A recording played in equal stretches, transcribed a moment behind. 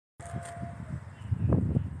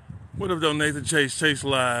What up, though, Nathan Chase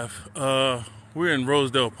Live. We're in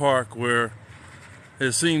Rosedale Park where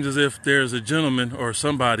it seems as if there's a gentleman or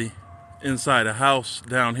somebody inside a house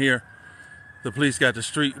down here. The police got the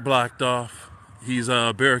street blocked off. He's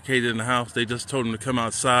barricaded in the house. They just told him to come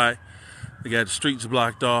outside. They got the streets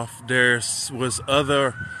blocked off. There was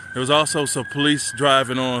also some police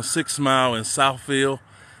driving on 6 Mile in Southfield.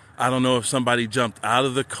 I don't know if somebody jumped out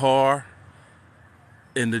of the car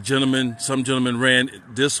and some gentleman ran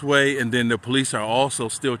this way, and then the police are also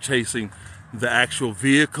still chasing the actual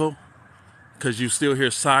vehicle because you still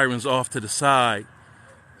hear sirens off to the side.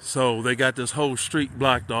 So they got this whole street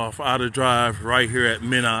blocked off out of drive right here at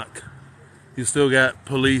Minnock. You still got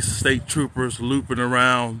police, state troopers looping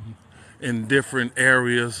around in different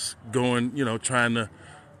areas going, trying to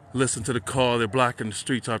listen to the call. They're blocking the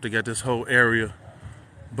streets off. They got this whole area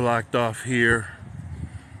blocked off here.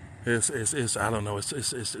 It's I don't know,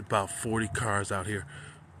 it's about 40 cars out here.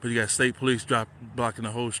 But you got state police blocking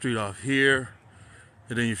the whole street off here.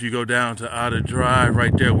 And then if you go down to Outer Drive,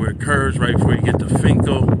 right there where it curves, right before you get to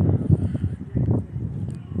Finkel,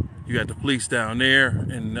 you got the police down there.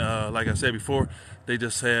 And like I said before, they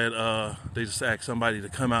just asked somebody to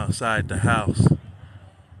come outside the house.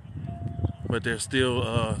 But they're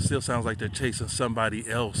still sounds like they're chasing somebody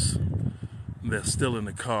else that's still in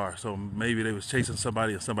the car. So maybe they was chasing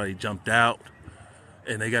somebody and somebody jumped out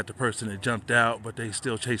and they got the person that jumped out, but they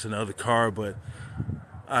still chasing the other car. But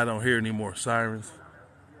I don't hear any more sirens.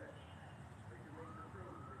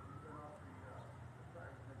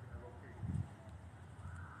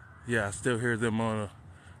 Yeah, I still hear them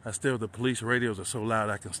the police radios are so loud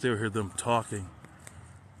I can still hear them talking.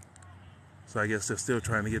 So I guess they're still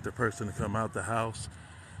trying to get the person to come out the house.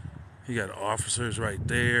 He got officers right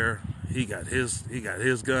there. He got his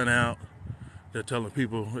gun out. They're telling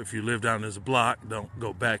people, if you live down this block, don't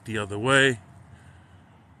go back the other way.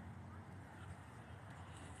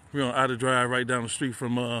 We're on Outer Drive right down the street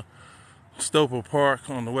from Rosedale Park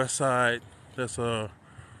on the west side. That's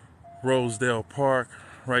Rosedale Park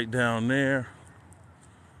right down there.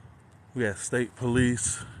 We got state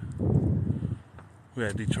police. We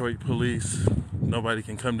got Detroit police. Nobody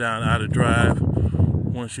can come down Outer Drive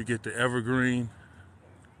once you get to Evergreen.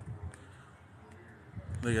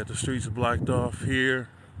 They got the streets blocked off here.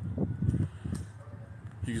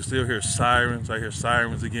 You can still hear sirens. I hear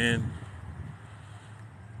sirens again.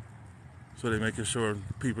 So they're making sure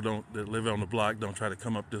people that live on the block don't try to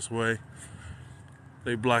come up this way.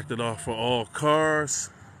 They blocked it off for all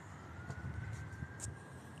cars.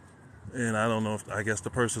 And I don't know I guess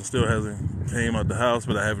the person still hasn't came out the house,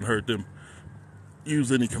 but I haven't heard them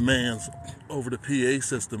use any commands over the PA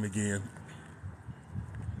system again.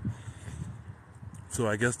 So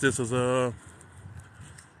I guess this is a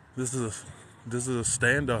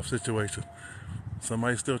standoff situation.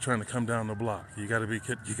 Somebody's still trying to come down the block. You gotta be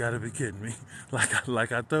kidding me.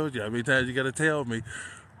 Like I told you, how many times you gotta tell me?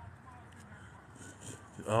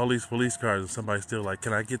 All these police cars and somebody's still like,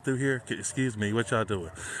 can I get through here? Excuse me, what y'all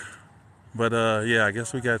doing? But yeah, I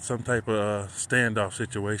guess we got some type of standoff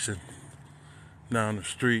situation down the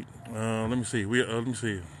street. Let me see.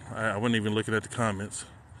 I wasn't even looking at the comments.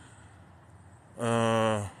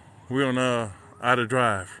 We're on Outer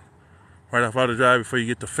Drive, right off Outer Drive before you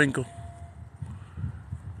get to Finkel,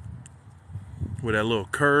 where that little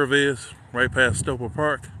curve is, right past Rosedale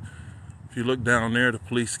Park. If you look down there, the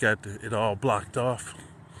police got it all blocked off.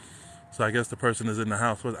 So I guess the person is in the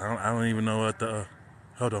house. I don't even know what the.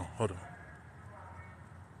 Hold on.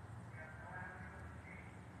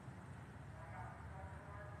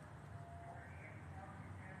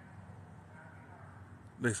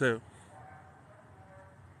 They said.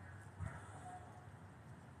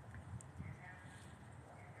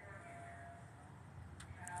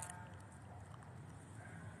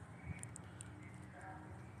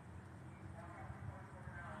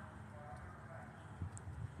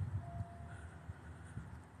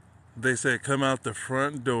 They said come out the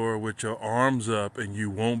front door with your arms up and you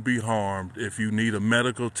won't be harmed. If you need a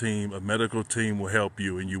medical team will help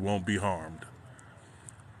you and you won't be harmed.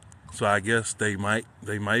 So I guess they might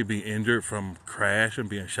be injured from crash and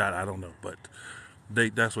being shot. I don't know, but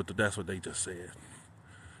that's what they just said.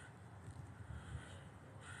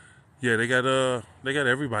 Yeah, they got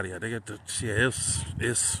everybody out. They got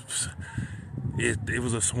it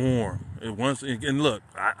was a swarm. And look,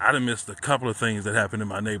 I done missed a couple of things that happened in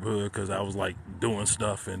my neighborhood because I was like doing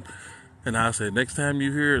stuff, and I said, next time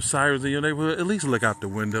you hear sirens in your neighborhood, at least look out the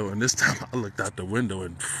window. And this time I looked out the window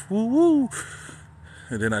and woo.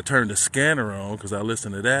 And then I turned the scanner on because I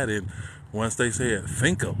listened to that, and once they said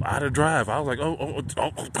Finkel, Outer Drive, I was like, oh,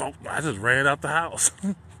 I just ran out the house.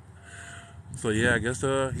 So yeah, I guess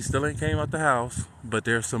he still ain't came out the house, but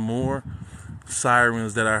there's some more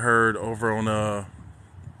sirens that I heard over on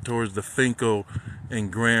towards the Finkel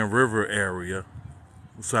and Grand River area.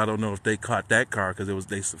 So I don't know if they caught that car, because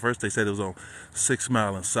first they said it was on 6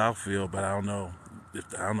 Mile in Southfield, but I don't know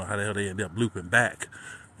how the hell they ended up looping back.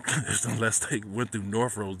 Unless they went through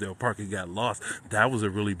North Rosedale Park and got lost. That was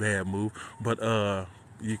a really bad move. But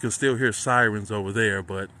you can still hear sirens over there,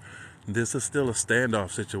 but this is still a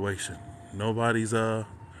standoff situation. Everybody's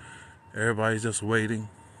just waiting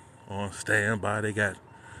on standby. They got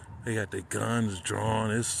their guns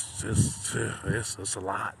drawn. It's a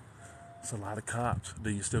lot. It's a lot of cops.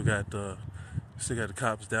 Then you still got the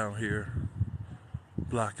cops down here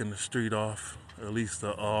blocking the street off, at least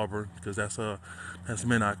Auburn, because that's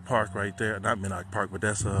Minnock Park right there. Not Minnock Park, but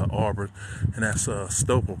that's Auburn, and that's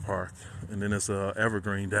Stopel Park, and then it's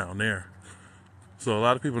Evergreen down there. So a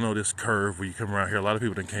lot of people know this curve where you come around here. A lot of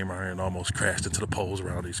people that came around here and almost crashed into the poles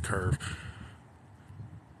around this curve.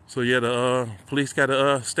 So yeah, the police got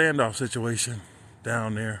a standoff situation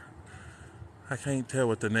down there. I can't tell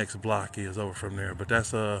what the next block is over from there, but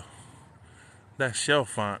that's shell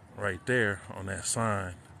font right there on that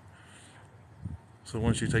sign. So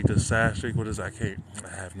once you take the side street, what is that? I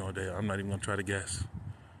have no idea. I'm not even gonna try to guess.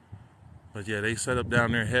 But yeah, they set up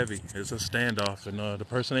down there heavy. It's a standoff, and the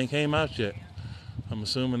person ain't came out yet. I'm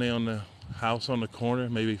assuming they on the house on the corner,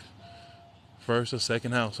 maybe first or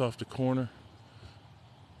second house off the corner,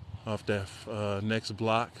 off that next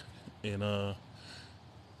block, and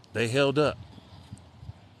they held up.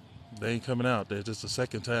 They ain't coming out. There's just the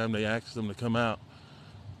second time they asked them to come out,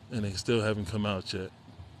 and they still haven't come out yet.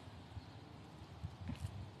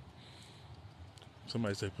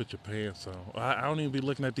 Somebody say, put your pants on. I don't even be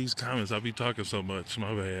looking at these comments. I be talking so much.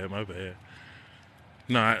 My bad.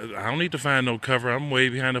 No, I don't need to find no cover. I'm way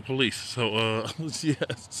behind the police. So,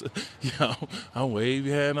 yes. Yeah, I'm way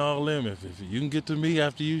behind all them. If you can get to me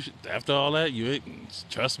after all that, you ain't,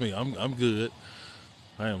 trust me, I'm good.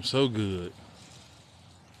 I am so good.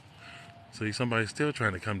 See, somebody's still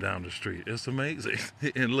trying to come down the street. It's amazing.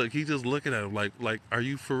 And look, he just looking at him like, are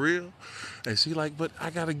you for real? And she like, but I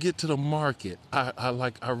gotta get to the market. I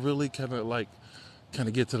really kind of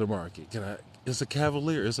get to the market. It's a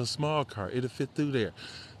Cavalier. It's a small car. It'll fit through there.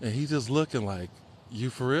 And he just looking like,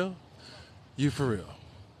 you for real? You for real?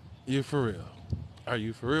 You for real? Are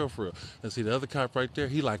you for real? For real? And see the other cop right there.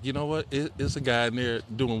 He like, you know what? It's a guy in there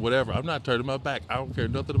doing whatever. I'm not turning my back. I don't care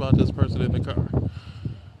nothing about this person in the car.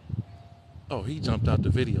 Oh, he jumped out the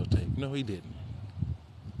videotape. No, he didn't.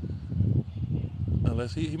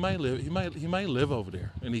 Unless he might live over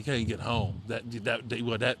there and he can't get home.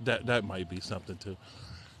 That might be something too.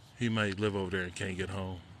 He might live over there and can't get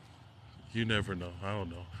home. You never know. I don't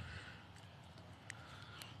know.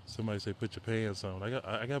 Somebody say put your pants on.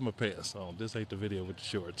 I got my pants on. This ain't the video with the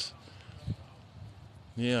shorts.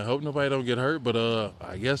 Yeah, I hope nobody don't get hurt. But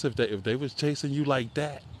I guess if they was chasing you like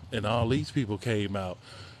that and all these people came out,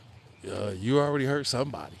 you already hurt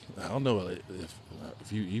somebody. I don't know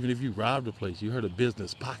if you robbed a place, you hurt a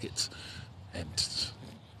business pockets, and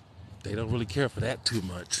they don't really care for that too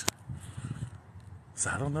much. So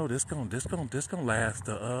I don't know. This gonna last.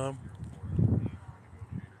 I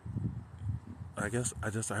guess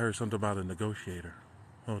I heard something about a negotiator.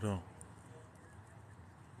 Hold on.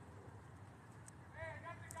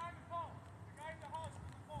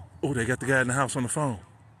 Oh, they got the guy in the house on the phone.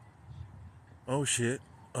 Oh shit.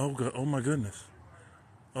 Oh my goodness.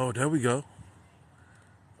 Oh, there we go.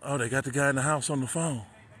 Oh, they got the guy in the house on the phone.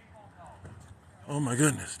 Oh my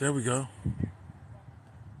goodness. There we go.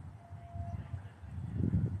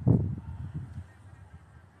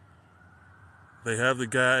 They have the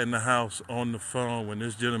guy in the house on the phone when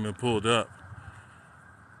this gentleman pulled up.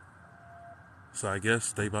 So I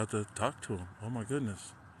guess they about to talk to him. Oh my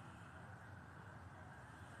goodness.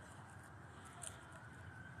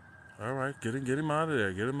 All right, get him out of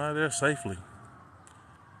there. Get him out of there safely.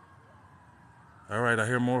 All right, I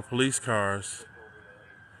hear more police cars.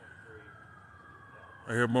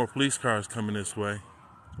 I hear more police cars coming this way.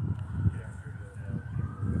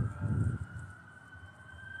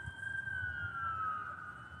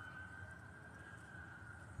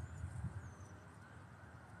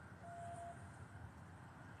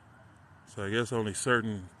 So I guess only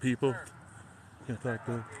certain people can talk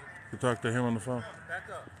to him on the phone. Back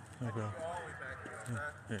up. Okay.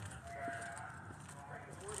 Yeah.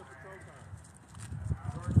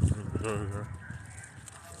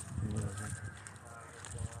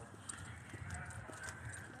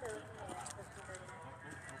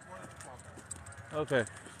 Okay.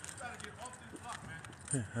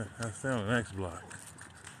 I'll stay on the next block.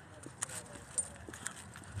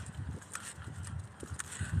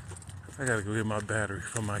 I gotta go get my battery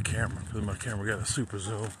from my camera because my camera got a super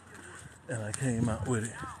zoom and I came out with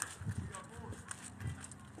it.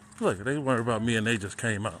 Look, they worried about me and they just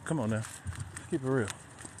came out. Come on now, keep it real.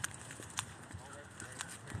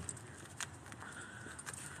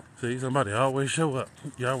 See, somebody always show up.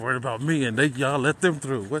 Y'all worried about me and y'all let them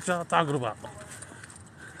through. What y'all talking about?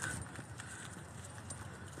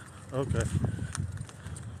 Okay.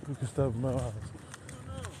 We can stop my house.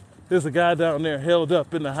 There's a guy down there held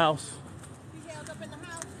up in the house. He held up in the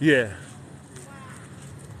house? Yeah. Wow.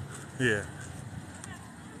 Yeah.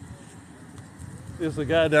 There's a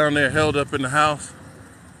guy down there held up in the house.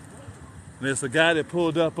 And there's a guy that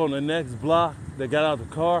pulled up on the next block that got out of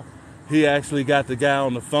the car. He actually got the guy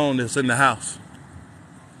on the phone that's in the house.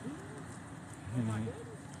 Mm-hmm.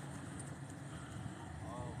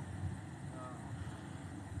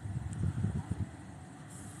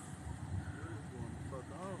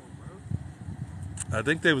 I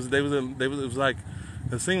think it was like,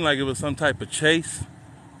 it seemed like it was some type of chase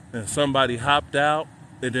and somebody hopped out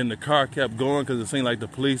and then the car kept going because it seemed like the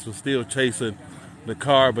police was still chasing the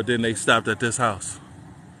car, but then they stopped at this house.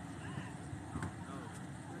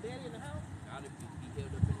 Your daddy in the house? Gotta be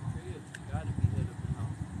held up in the crib. Gotta be held up in the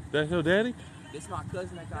house. That's your daddy? This my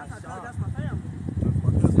cousin that got shot. That's my family.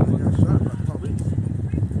 My cousin got shot by the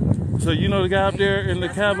police. So you know the guy up there in the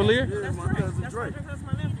Cavalier? Yeah, my cousin Drake. That's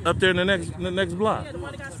my nephew. Up there in the next block? Yeah, the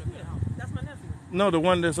one that got split. That's my nephew. No, the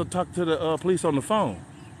one that's talked to the police on the phone.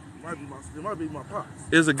 It might be my pops.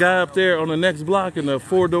 There's a guy up there on the next block in a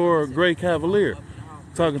 4-door gray Cavalier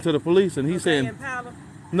talking to the police, and he's saying,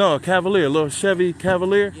 no, a Cavalier, a little Chevy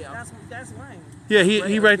Cavalier. That's Wayne. Yeah,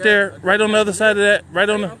 he right there, right on the other side of that, right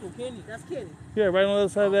on the, Uncle Kenny. That's Kenny. yeah, right on the other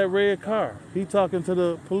side of that red car. He talking to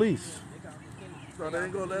the police. So they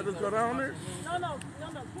ain't gonna let us go down there? No.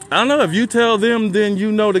 I don't know, if you tell them, then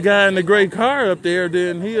you know the guy in the gray car up there,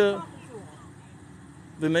 then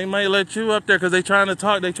then they might let you up there because they trying to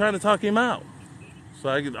talk him out. So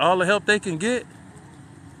I get all the help they can get.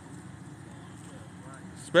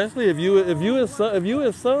 Especially if you his son,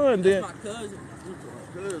 then My cousin.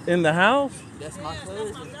 in the house. That's my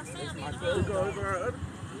cousin. That's my cousin.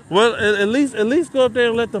 Well, at least go up there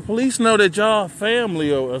and let the police know that y'all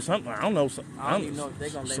family or something. I don't know. I don't even know if they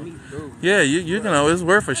gonna let me through. Yeah, you know it's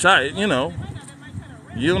worth a shot. You know,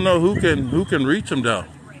 you don't know who can reach them though.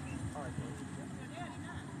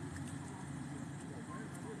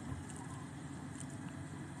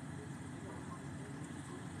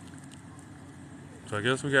 So I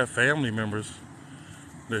guess we got family members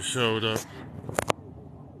that showed up.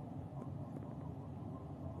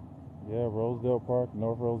 Yeah, Rosedale Park,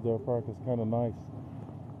 North Rosedale Park is kind of nice.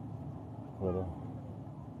 But,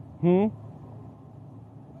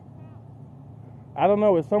 I don't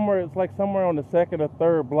know. It's like somewhere on the second or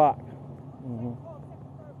third block. Mm-hmm.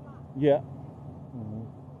 Yeah. Mm-hmm.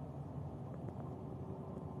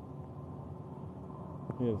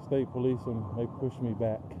 Yeah, the state police, and they pushed me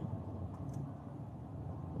back.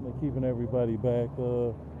 They're keeping everybody back.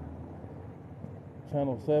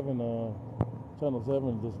 Channel 7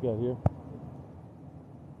 just got here.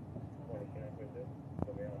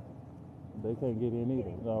 They can't get in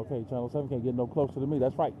either. No, okay, Channel 7 can't get no closer to me.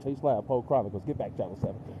 That's right. Chase Live, Pole Chronicles. Get back, Channel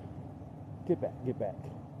 7. Get back.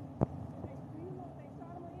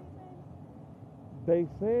 They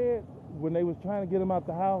said when they was trying to get him out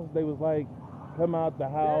the house, they was like, come out the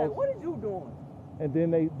house. Dad, what are you doing? And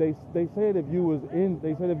then they said if you was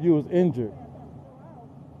injured.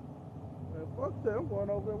 Man, fuck that. I'm going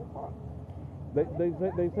over there with Pop. They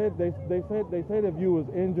said if you was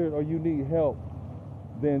injured or you need help,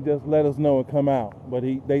 then just let us know and come out. But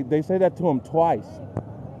they say that to him twice.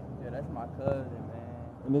 Yeah, that's my cousin, man.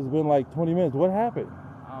 And it's been like 20 minutes. What happened?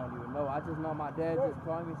 I don't even know. I just know my dad just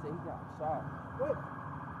called me and said he got shot. What?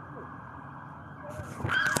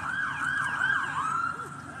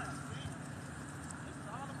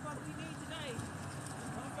 All the fuck we need today.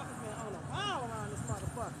 Motherfuckers been on a ball around this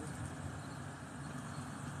motherfucker.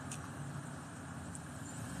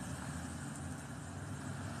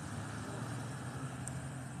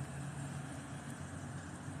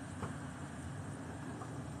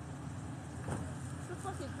 What the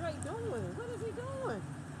fuck is Drake doing? What is he doing?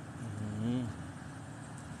 Mm-hmm.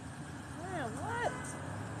 Man, what?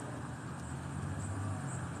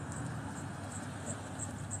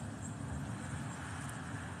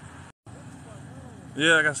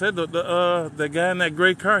 Yeah, like I said, the guy in that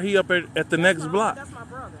gray car, he up at the next block. That's my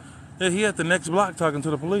brother. Yeah, he at the next block talking to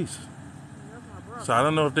the police. That's my brother. So I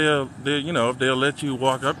don't know if they'll let you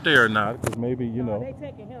walk up there or not, because maybe They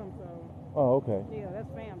taking him, so Oh, okay. yeah, that's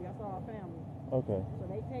family. That's all family. Okay. So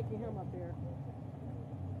they taking him up there.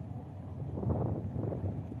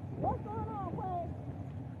 What's going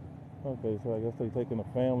Okay, so I guess they taking a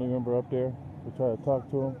family member up there to try to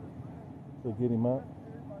talk to him to get him out.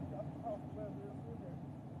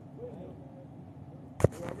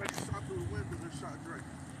 They already shot through the window and shot Drake.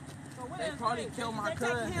 So where They is probably Drake? killed my They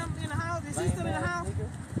cousin. taking him in the house? Is he still in the house? Hey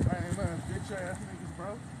man, bitch ass niggas,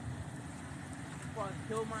 bro. Probably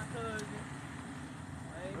killed my cousin.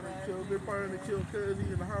 They killed their partner and killed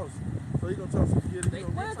Cuzzy in the house. So he gonna tell some kid.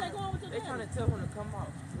 Where's they going with your They daddy? trying to tell him to come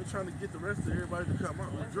out. They're trying to get the rest of everybody to come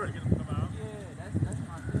out with Drake. Yeah, that's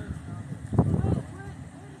my cousin. Where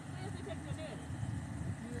is they taking your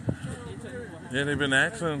daddy? Yeah, they've been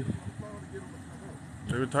asking.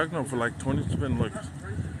 They've been talking to him for like 20. It's been like,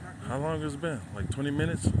 how long has it been? Like 20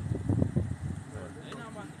 minutes? They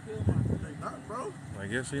not about to kill my cousin. They not, bro. I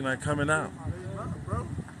guess he's not coming out. They not, bro.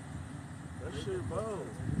 That shit bold.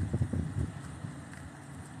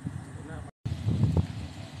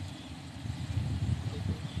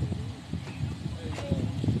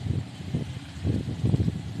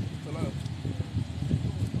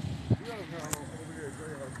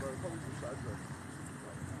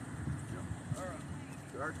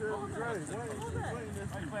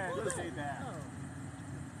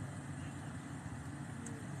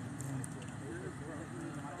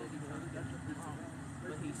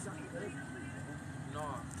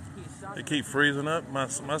 They keep freezing up. My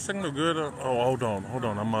signal good. Oh, hold on.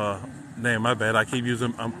 I'm damn, my bad. I keep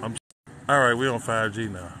using. I'm. All right, we on 5G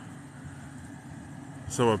now.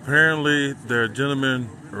 So apparently, their gentleman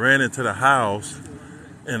ran into the house,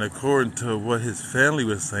 and according to what his family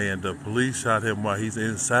was saying, the police shot him while he's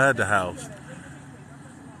inside the house,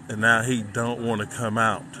 and now he don't want to come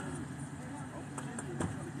out.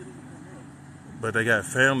 But they got a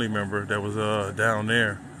family member that was down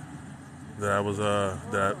there that I was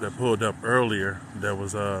that pulled up earlier that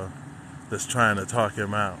was that's trying to talk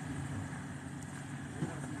him out.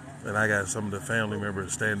 And I got some of the family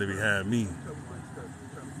members standing behind me.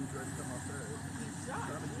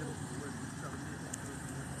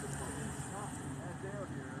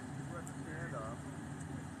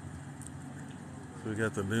 So we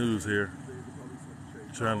got the news here.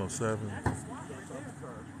 Channel 7.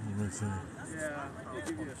 Let me see.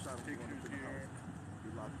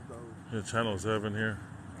 Yeah, Channel 7 here.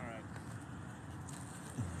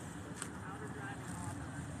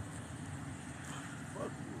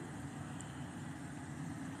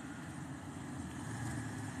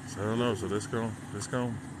 So I don't know. So this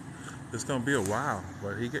gonna be a while,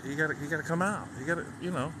 but he gotta come out. He gotta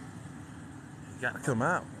come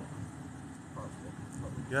out.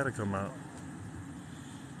 You gotta come out.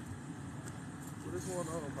 What is going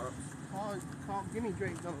on, Pops? Call, give me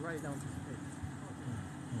Drake, don't write it down.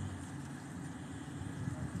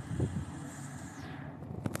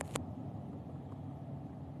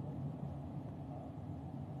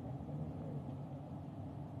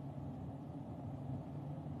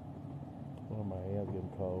 Oh, my hands getting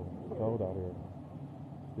cold. It's cold out here.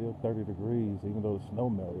 Still 30 degrees, even though the snow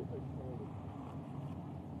melted.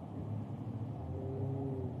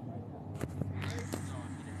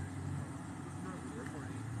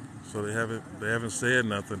 So they haven't said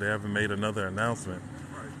nothing. They haven't made another announcement.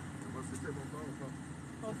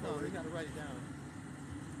 Oh no, you gotta write it down.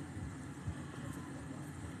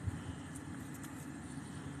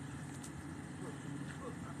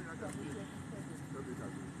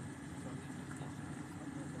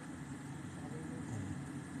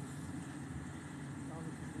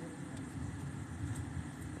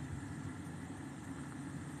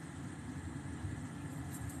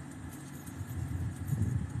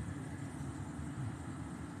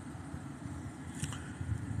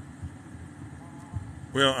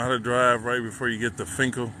 Well, how to drive right before you get to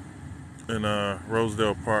Finkel in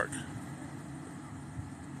Rosedale Park.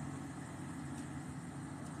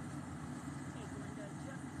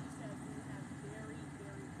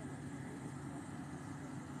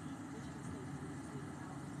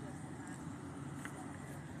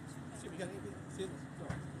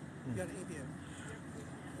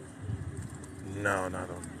 No, not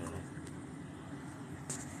on. No.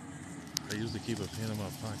 I used to keep a pen in my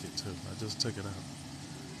pocket too. I just took it out.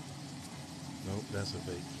 Nope, that's a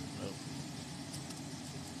vape. Nope.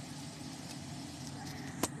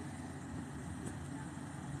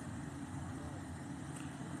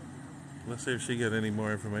 Let's see if she got any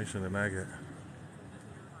more information than I got.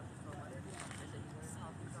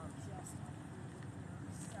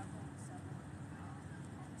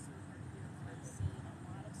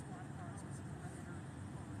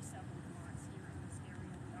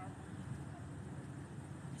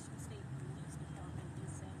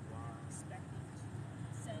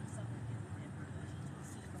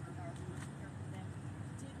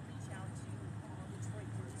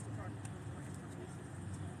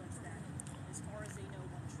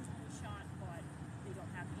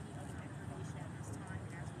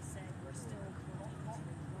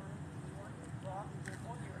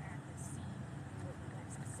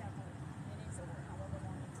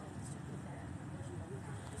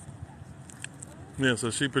 Yeah,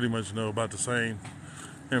 so she pretty much know about the same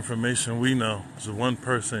information we know. So one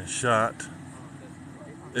person shot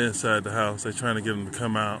inside the house. They're trying to get him to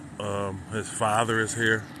come out. His father is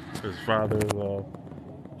here. His father is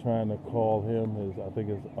trying to call him. I think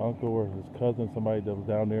his uncle or his cousin, somebody that was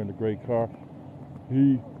down there in the gray car.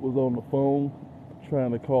 He was on the phone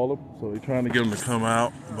trying to call him. So they're trying to get him to come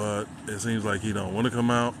out, but it seems like he don't want to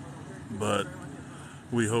come out. But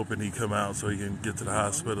we hoping he come out so he can get to the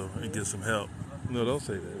hospital and get some help. No, don't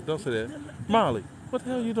say that. Don't say that. Molly, what the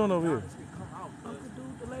hell are you doing over here? Uncle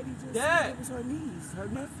Dude, the lady just Dad. said it was her niece, her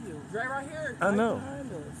nephew. Right, right here. I know.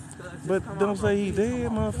 Behind us. But don't say he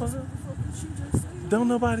dead, motherfucker. What the fuck did she just say? Don't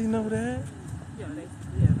nobody know that. Yeah, they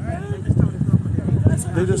just told his uncle that. That's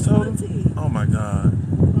her They just told him? auntie. Oh my God.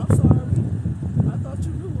 I'm sorry. I thought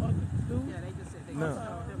you knew, Uncle Dude. Yeah, they just said they No.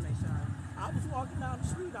 told them they shot him. I was walking down the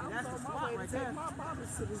street. I That's was the on my spot way right to take there. my mama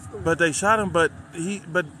to the store. But they shot him, but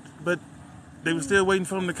they were still waiting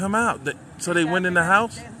for him to come out. So they went in the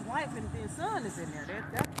house? His wife and son is in there.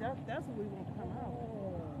 That's what we want to come out.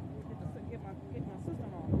 Get my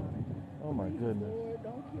sister-in-law on it. Oh my goodness. Lord,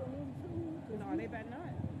 don't kill him too. No, they better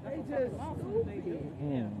not. They That's just what lawsuit they do.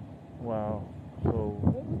 stupid. Wow. So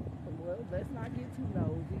Well, let's not get too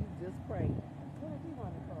nosy. Just pray. What is he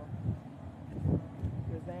running for?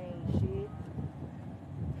 Because they ain't shit.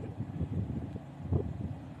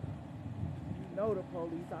 You know the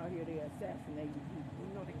police out here, they assassinating people.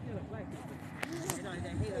 You know they kill black people. You know they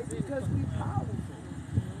hate us It's because we powerful.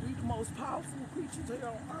 We the most powerful creatures here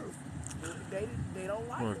on earth. They don't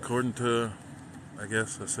like well, us. according to, I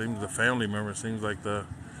guess, it seems the family member, it seems like the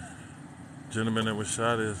gentleman that was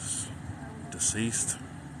shot is deceased.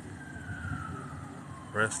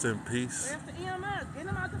 Rest in peace. Where's the EMS? Get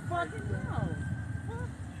him out the fucking house.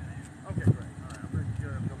 Okay, great. All right, I'm ready to get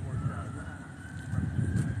a couple more shots.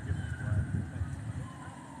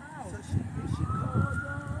 So she called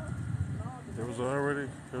y'all? There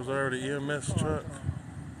was already EMS truck.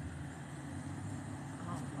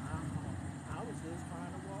 I was just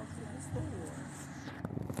trying to walk to the store.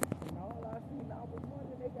 And all I seen, I was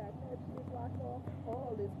wondering, they got that shit blocked off.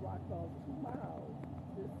 All this blocked off 2 miles.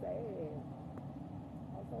 Just sad.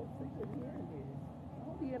 I'm so sick of hearing this.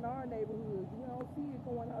 Don't be in our neighborhoods. We don't see it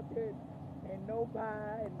going out there and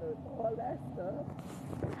nobody and all that stuff.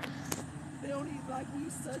 They don't even like we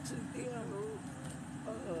such a damn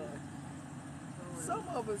some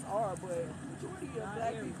of us are, but majority of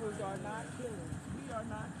black people are not killers. We are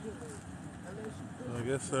not killers. Unless you I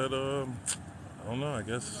guess that I don't know. I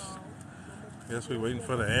guess we're waiting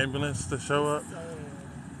for the ambulance to show up.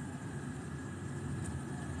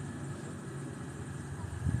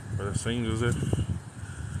 But it seems as if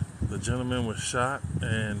the gentleman was shot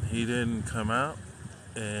and he didn't come out.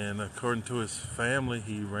 And according to his family,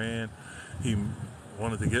 he ran. He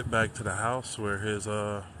wanted to get back to the house where his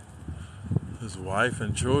wife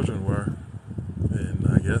and children were, and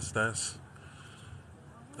I guess that's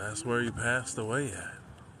where he passed away at.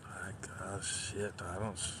 Shit, I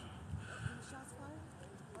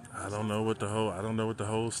don't know what the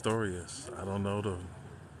whole story is. I don't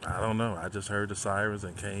know. I just heard the sirens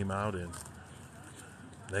and came out, and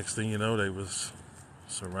next thing you know, they was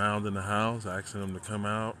surrounding the house, asking them to come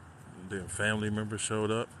out. Then family members showed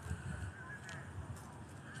up,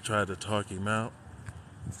 tried to talk him out.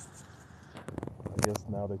 I guess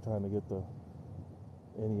now they're trying to get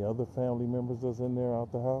any other family members that's in there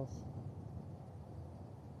out the house.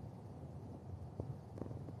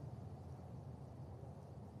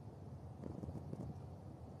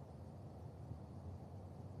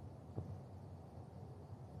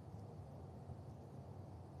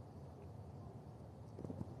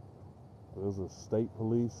 It was a state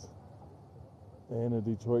police and a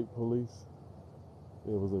Detroit police.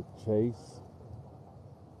 It was a chase.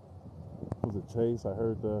 I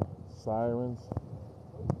heard the sirens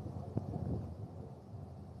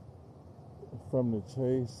from the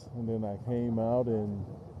chase, and then I came out and,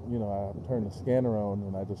 I turned the scanner on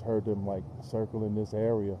and I just heard them like circling this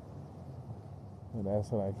area. And that's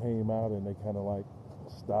when I came out and they kind of like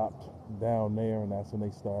stopped down there, and that's when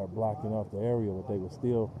they started blocking off the area, but they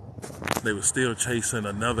were still chasing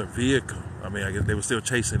another vehicle. I mean, I guess they were still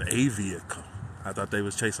chasing a vehicle. I thought they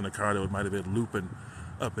was chasing a car that might have been looping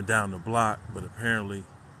up and down the block, but apparently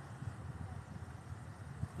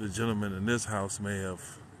the gentleman in this house may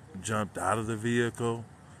have jumped out of the vehicle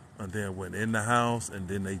and then went in the house, and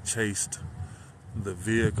then they chased the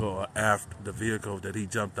vehicle that he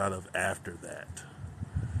jumped out of after that.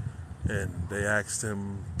 And they asked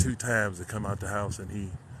him 2 times to come out the house, and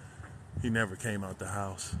he never came out the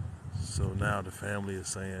house. So now the family is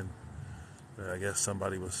saying that I guess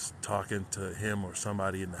somebody was talking to him or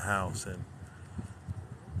somebody in the house, and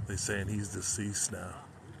They're saying he's deceased now.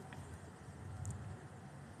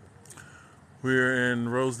 We're in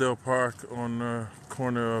Rosedale Park on the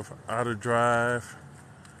corner of Outer Drive.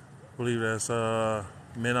 I believe that's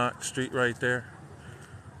Minnock Street right there.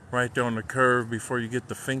 Right there on the curve before you get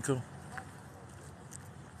to Finkel.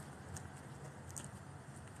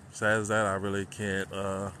 Besides that, I really can't.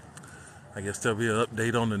 I guess there'll be an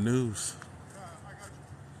update on the news.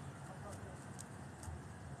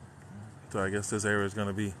 So I guess this area is going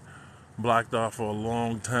to be blocked off for a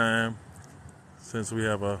long time since we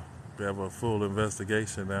have a full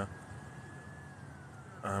investigation now.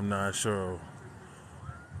 I'm not sure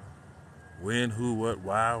when, who, what,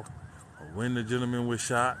 why, or when the gentleman was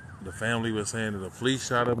shot. The family was saying that the police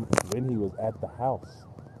shot him when he was at the house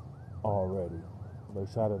already. They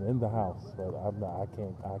shot him in the house, but I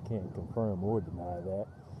can't confirm or deny that.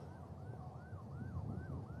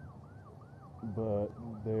 But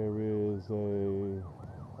there is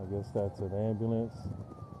I guess that's an ambulance.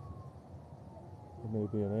 There may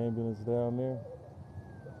be an ambulance down there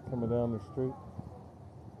coming down the street.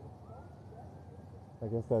 I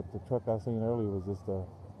guess that the truck I seen earlier was just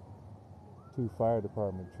two fire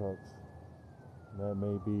department trucks. That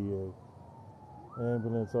may be an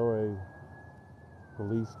ambulance or a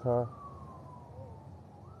police car.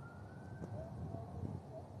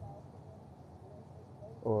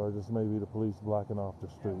 Or just maybe the police blocking off the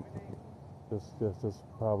street. Just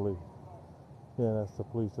probably, yeah, that's the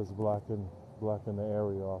police just blocking the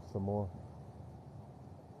area off some more.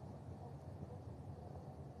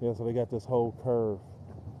 Yeah, so they got this whole curve.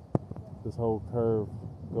 This whole curve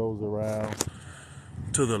goes around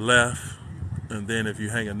to the left, and then if you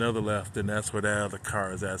hang another left, then that's where that other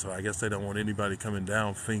car is at. So I guess they don't want anybody coming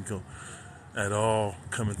down Finkel at all,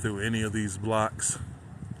 coming through any of these blocks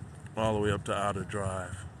all the way up to Outer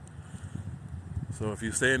Drive. So if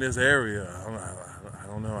you stay in this area, I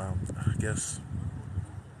don't know, I guess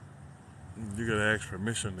you're gonna ask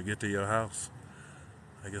permission to get to your house.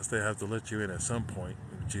 I guess they have to let you in at some point.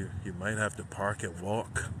 But you might have to park and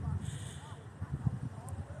walk.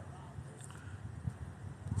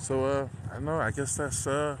 So I don't know. I guess that's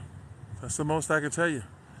the most I can tell you.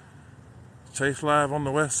 Chase live on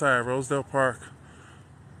the west side, Rosedale Park.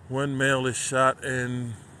 One male is shot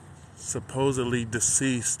and supposedly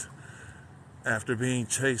deceased after being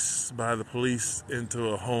chased by the police into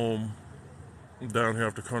a home down here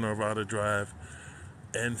off the corner of Outer Drive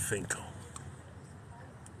and Finkel.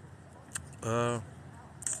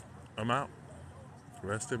 I'm out.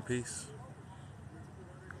 Rest in peace.